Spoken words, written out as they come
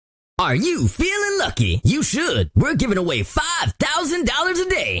Are you feeling lucky? You should. We're giving away $5,000 a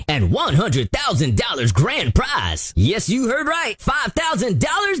day and $100,000 grand prize. Yes, you heard right.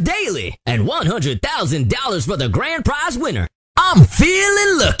 $5,000 daily and $100,000 for the grand prize winner. I'm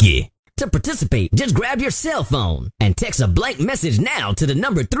feeling lucky. To participate, just grab your cell phone and text a blank message now to the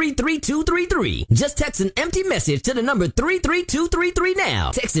number 33233. Just text an empty message to the number 33233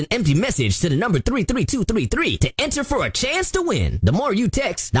 now. Text an empty message to the number 33233 to enter for a chance to win. The more you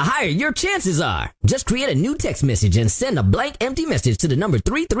text, the higher your chances are. Just create a new text message and send a blank empty message to the number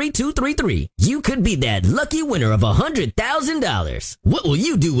 33233. You could be that lucky winner of $100,000. What will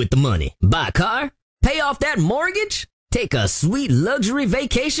you do with the money? Buy a car? Pay off that mortgage? Take a sweet luxury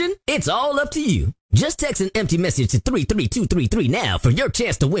vacation? It's all up to you. Just text an empty message to 33233 now for your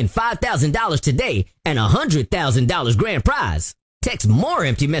chance to win $5,000 today and $100,000 grand prize. Text more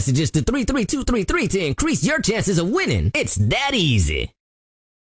empty messages to 33233 to increase your chances of winning. It's that easy.